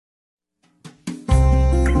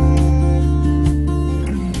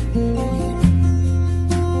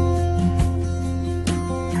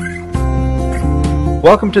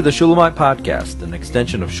Welcome to the Shulamite Podcast, an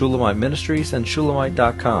extension of Shulamite Ministries and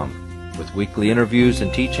Shulamite.com, with weekly interviews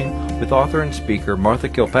and teaching with author and speaker Martha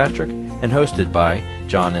Kilpatrick and hosted by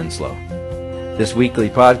John Enslow. This weekly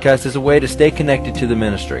podcast is a way to stay connected to the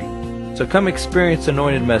ministry. So come experience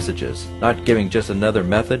anointed messages, not giving just another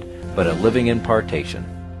method, but a living impartation.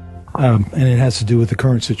 And it has to do with the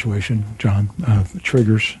current situation, John, the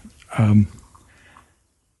triggers. The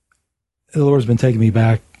Lord's been taking me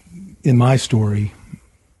back in my story,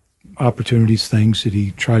 opportunities, things that He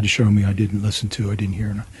tried to show me I didn't listen to, I didn't hear,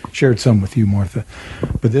 and I shared some with you, Martha.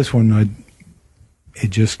 But this one, it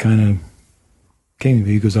just kind of came to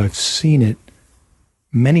me because I've seen it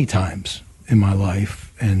many times in my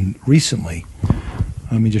life, and recently,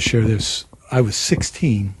 let me just share this. I was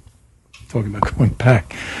 16, talking about going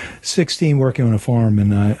back, 16 working on a farm,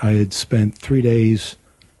 and I had spent 3 days,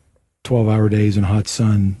 12-hour days in hot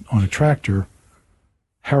sun on a tractor,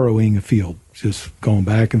 harrowing a field, just going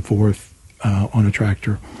back and forth on a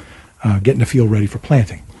tractor, getting the field ready for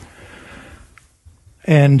planting.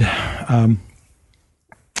 And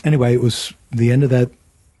anyway, it was the end of that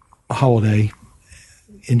holiday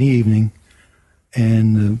in the evening,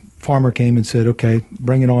 and the farmer came and said, "Okay,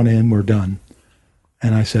 bring it on in, we're done."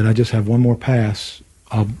 And I said, "I just have one more pass.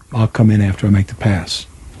 I'll come in after I make the pass."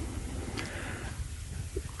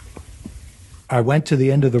 I went to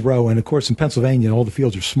the end of the row, and of course in Pennsylvania, all the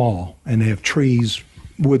fields are small, and they have trees,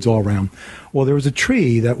 woods all around. Well, there was a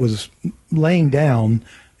tree that was laying down,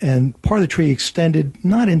 and part of the tree extended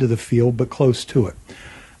not into the field, but close to it.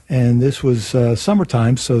 And this was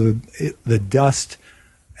summertime, so the dust,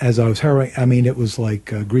 as I was harrowing, I mean, it was like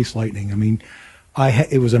grease lightning. I mean,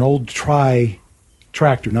 it was an old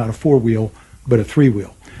tractor, not a four-wheel, but a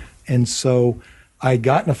three-wheel. And so I had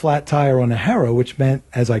gotten a flat tire on the harrow, which meant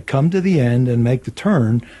as I come to the end and make the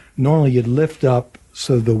turn, normally you'd lift up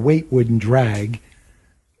so the weight wouldn't drag,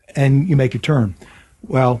 and you make a turn.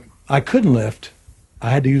 Well, I couldn't lift.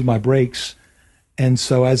 I had to use my brakes. And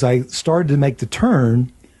so as I started to make the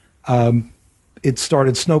turn, it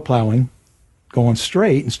started snowplowing, going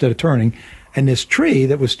straight instead of turning. And this tree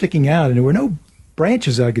that was sticking out, and there were no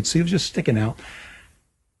branches that I could see, it was just sticking out.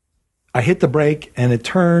 I hit the brake, and it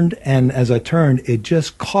turned, and as I turned, it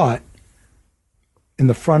just caught in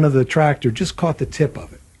the front of the tractor, just caught the tip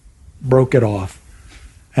of it, broke it off.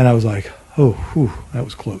 And I was like, oh, whew, that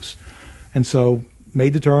was close. And so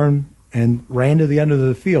made the turn and ran to the end of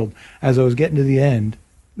the field. As I was getting to the end,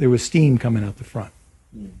 there was steam coming out the front.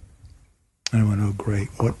 And I went, oh, great.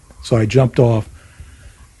 What? So I jumped off,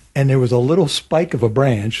 and there was a little spike of a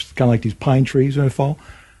branch, kind of like these pine trees when they fall.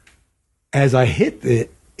 As I hit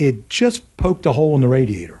it, it just poked a hole in the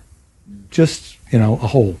radiator, just, a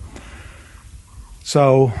hole.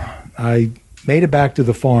 So I made it back to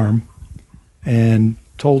the farm and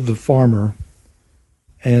told the farmer,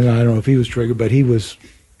 and I don't know if he was triggered, but he was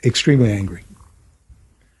extremely angry.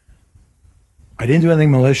 I didn't do anything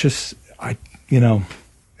malicious.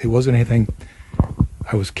 It wasn't anything,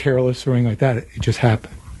 I was careless or anything like that. It just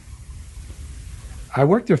happened. I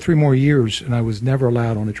worked there 3 more years, and I was never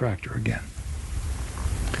allowed on a tractor again.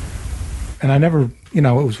 And I never, it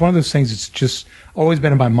was one of those things that's just always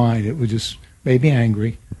been in my mind. It was just made me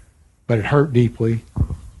angry, but it hurt deeply.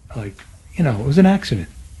 Like, it was an accident.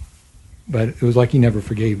 But it was like he never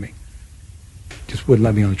forgave me. Just wouldn't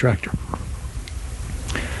let me on the tractor.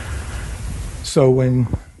 So when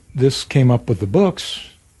this came up with the books,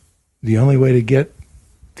 the only way to get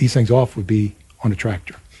these things off would be on a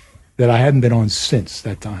tractor that I hadn't been on since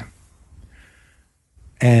that time.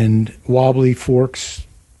 And wobbly forks,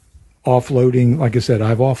 offloading, like I said,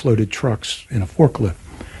 I've offloaded trucks in a forklift.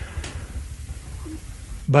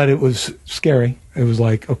 But it was scary. It was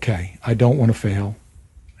like, okay, I don't want to fail.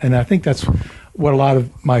 And I think that's what a lot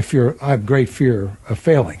of my fear, I have great fear of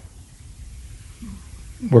failing.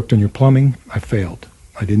 Worked on your plumbing, I failed.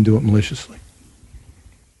 I didn't do it maliciously.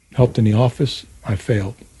 Helped in the office, I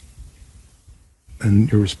failed.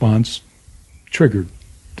 And your response triggered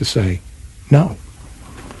to say no.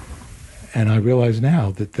 And I realize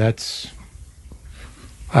now that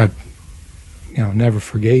I never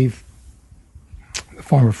forgave the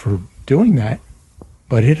farmer for doing that,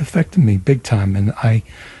 but it affected me big time. And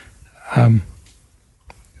I'm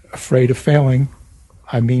afraid of failing.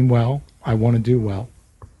 I mean well, I want to do well.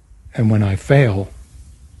 And when I fail,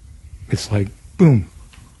 it's like, boom,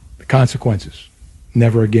 the consequences.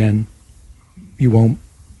 Never again. You won't,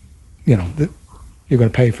 you're going to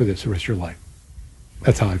pay for this the rest of your life.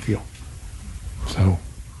 That's how I feel. So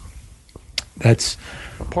that's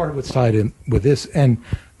part of what's tied in with this. And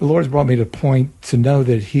the Lord's brought me to a point to know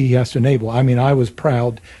that He has to enable. I mean, I was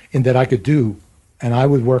proud in that I could do, and I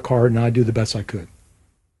would work hard, and I'd do the best I could.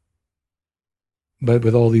 But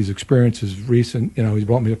with all these experiences recent, he's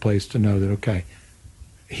brought me to a place to know that, okay,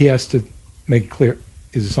 he has to make it clear,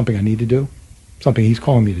 is it something I need to do? Something he's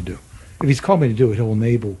calling me to do. If he's called me to do it, he'll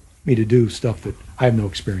enable me to do stuff that I have no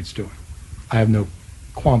experience doing. I have no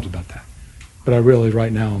qualms about that. But I really,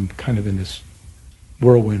 right now, I'm kind of in this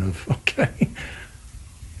whirlwind of, okay.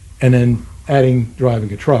 And then adding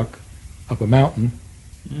driving a truck up a mountain,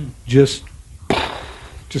 just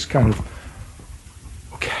kind of,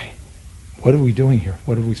 okay, what are we doing here?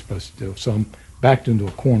 What are we supposed to do? So I'm backed into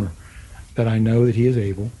a corner that I know that he is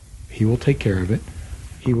able. He will take care of it.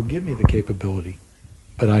 He will give me the capability.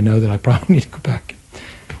 But I know that I probably need to go back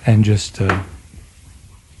and just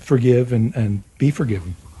forgive and be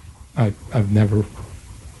forgiven. I've never,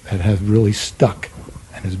 that has really stuck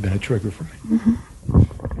and has been a trigger for me. Mm-hmm.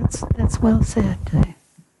 That's well said, Dave.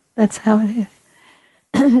 That's how it is.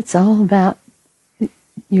 It's all about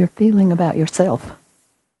your feeling about yourself.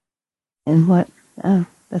 And what,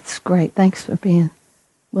 that's great. Thanks for being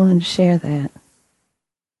willing to share that.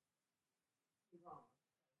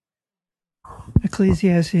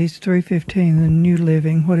 Ecclesiastes 3:15, the New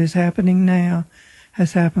Living, what is happening now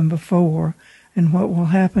has happened before, and what will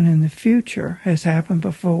happen in the future has happened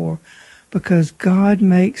before, because God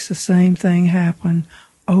makes the same thing happen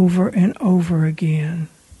over and over again.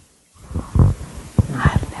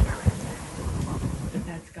 I've never read that.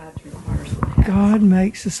 That's God's requires. God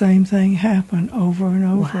makes the same thing happen over and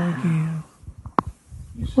over again.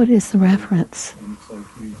 What is the reference? And it's like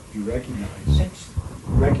you recognize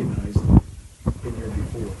been here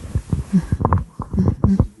before.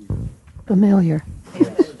 Familiar.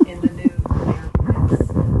 In the New American,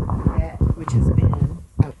 that which has been.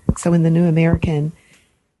 So in the New American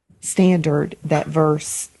Standard, that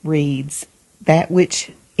verse reads, "That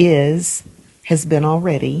which is has been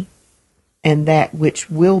already, and that which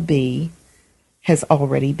will be has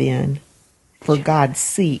already been. For God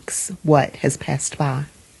seeks what has passed by."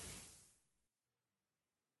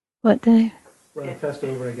 What, Dave? Run a test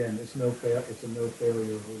over again. It's a no failure.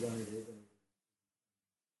 We're running it.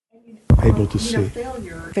 Able to see.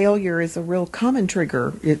 Failure is a real common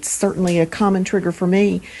trigger. It's certainly a common trigger for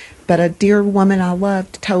me. But a dear woman I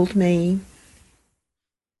loved told me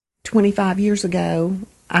 25 years ago,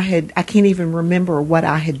 I can't even remember what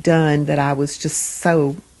I had done that I was just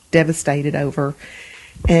so devastated over.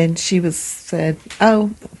 And she said,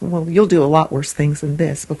 "Oh, well, you'll do a lot worse things than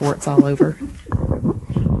this before it's all over."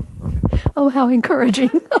 Oh, how encouraging.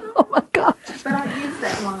 Oh, my gosh. But I use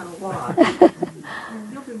that line a lot.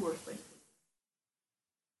 You'll do worse things.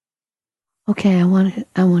 Okay, I want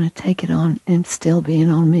to take it on and still being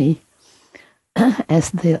on me as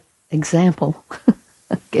the example,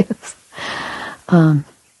 I guess.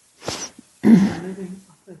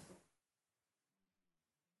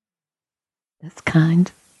 That's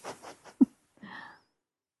kind.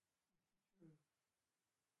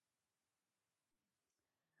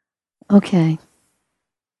 Okay.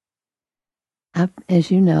 As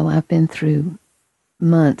you know, I've been through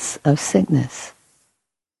months of sickness.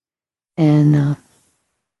 And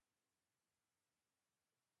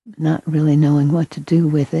not really knowing what to do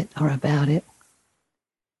with it or about it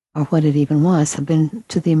or what it even was. I've been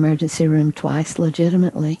to the emergency room twice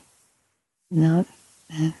legitimately, and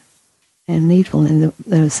needful. And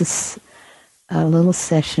there was a little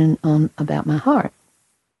session about my heart.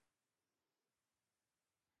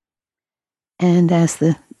 And as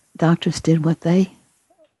the doctors did what they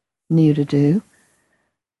knew to do,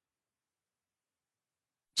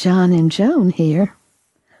 John and Joan here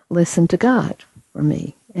listened to God for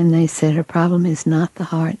me. And they said her problem is not the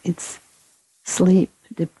heart, it's sleep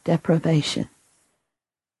deprivation.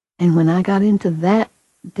 And when I got into that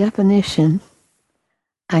definition,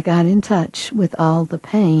 I got in touch with all the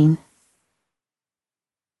pain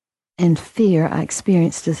and fear I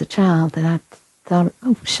experienced as a child that I thought,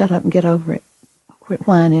 oh, shut up and get over it. Quit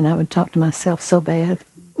whining. I would talk to myself so bad.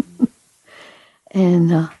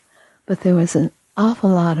 But there was an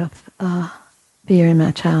awful lot of fear in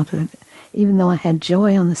my childhood. Even though I had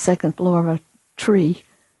joy on the second floor of a tree,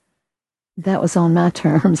 that was on my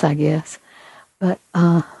terms, I guess. But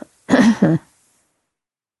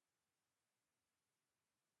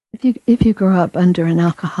if you grow up under an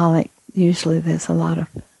alcoholic, usually there's a lot of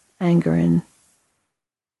anger and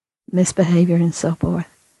misbehavior and so forth.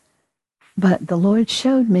 But the Lord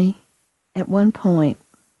showed me at one point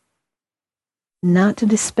not to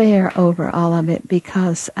despair over all of it,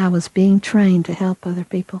 because I was being trained to help other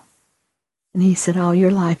people. And He said, all your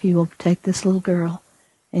life you will take this little girl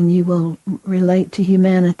and you will relate to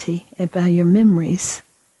humanity by your memories.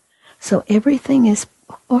 So everything is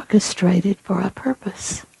orchestrated for a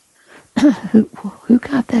purpose. Who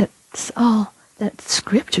got that all that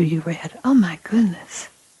scripture you read, oh my goodness.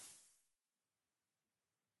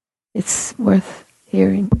 It's worth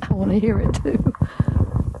hearing. I want to hear it too.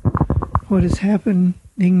 What is happening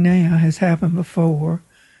now has happened before,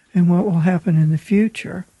 and what will happen in the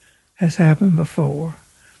future has happened before,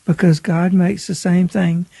 because God makes the same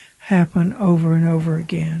thing happen over and over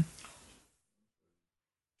again.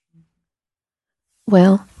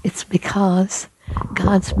 Well, it's because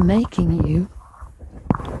God's making you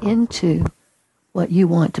into what you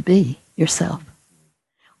want to be yourself.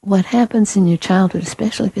 What happens in your childhood,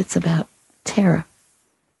 especially if it's about terror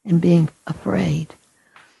and being afraid.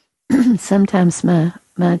 Sometimes my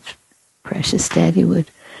precious daddy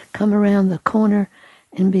would come around the corner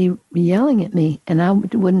and be yelling at me, and I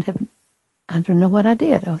don't know what I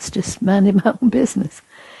did. I was just minding my own business.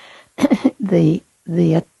 The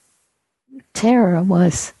terror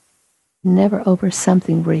was never over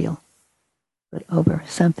something real, but over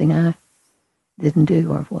something I didn't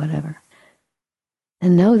do or whatever.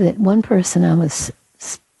 And know that one person I was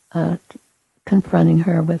confronting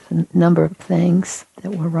her with a number of things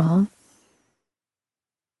that were wrong.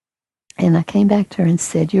 And I came back to her and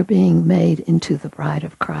said, you're being made into the bride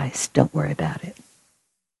of Christ. Don't worry about it.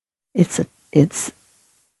 It's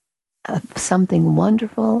something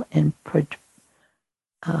wonderful and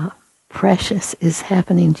precious is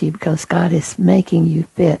happening to you because God is making you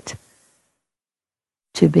fit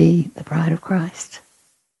to be the bride of Christ.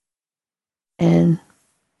 And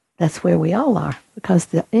that's where we all are, because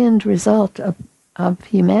the end result of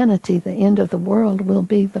humanity, the end of the world, will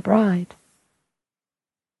be the bride.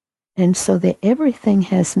 And so that everything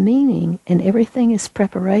has meaning, and everything is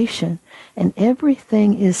preparation, and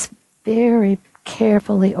everything is very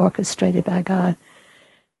carefully orchestrated by God.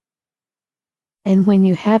 And when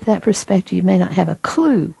you have that perspective, you may not have a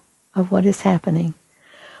clue of what is happening,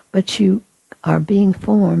 but you are being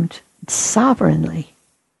formed sovereignly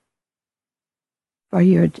for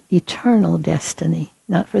your eternal destiny,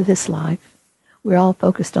 not for this life. We're all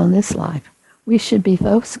focused on this life. We should be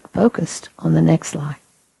focused on the next life.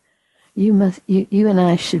 You and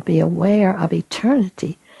I should be aware of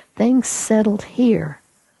eternity. Things settled here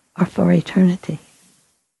are for eternity.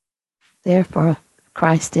 Therefore,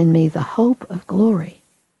 Christ in me, the hope of glory.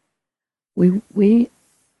 We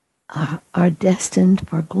are destined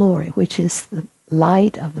for glory, which is the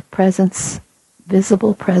light of the presence,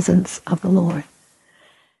 visible presence of the Lord.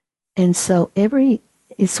 And so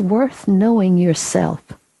it's worth knowing yourself.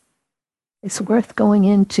 It's worth going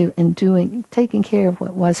into and taking care of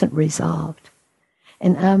what wasn't resolved.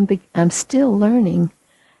 And I'm still learning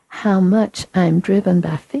how much I'm driven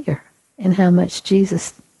by fear and how much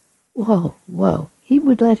Jesus, whoa. He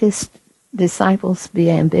would let his disciples be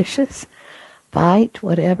ambitious, fight,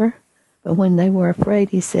 whatever. But when they were afraid,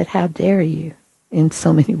 he said, how dare you, in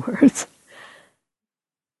so many words.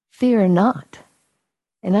 Fear not.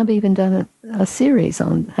 And I've even done a series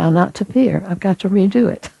on how not to fear. I've got to redo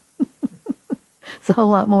it. It's a whole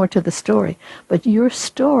lot more to the story. But your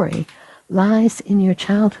story lies in your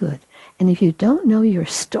childhood. And if you don't know your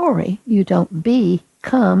story, you don't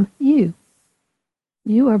become you.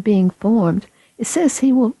 You are being formed. It says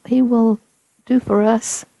he will do for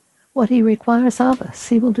us what he requires of us.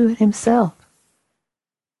 He will do it himself.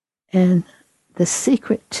 And the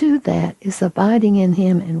secret to that is abiding in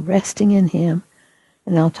him and resting in him.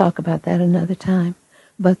 And I'll talk about that another time.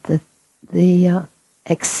 But the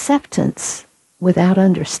acceptance without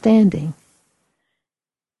understanding,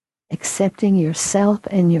 accepting yourself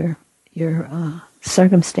and your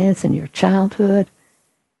circumstance and your childhood,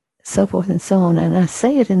 so forth and so on. And I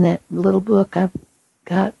say it in that little book I've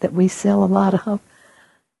got that we sell a lot of.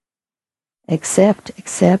 Accept.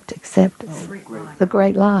 The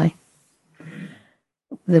great lie.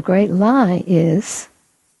 The great lie is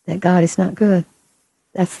that God is not good.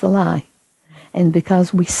 That's the lie. And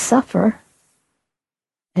because we suffer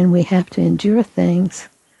and we have to endure things,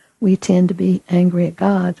 we tend to be angry at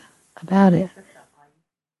God about it.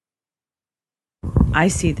 I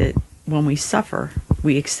see that when we suffer,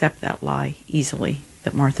 we accept that lie easily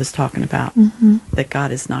that Martha's talking about, that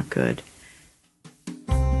God is not good.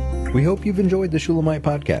 We hope you've enjoyed the Shulamite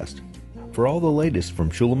podcast. For all the latest from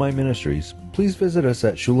Shulamite Ministries, please visit us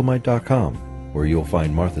at shulamite.com, where you'll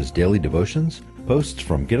find Martha's daily devotions, posts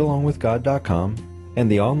from getalongwithgod.com, and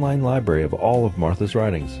the online library of all of Martha's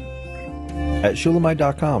writings. At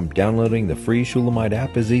shulamite.com, downloading the free Shulamite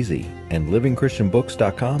app is easy, and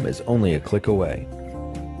livingchristianbooks.com is only a click away.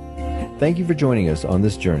 Thank you for joining us on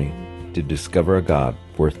this journey to discover a God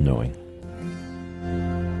worth knowing.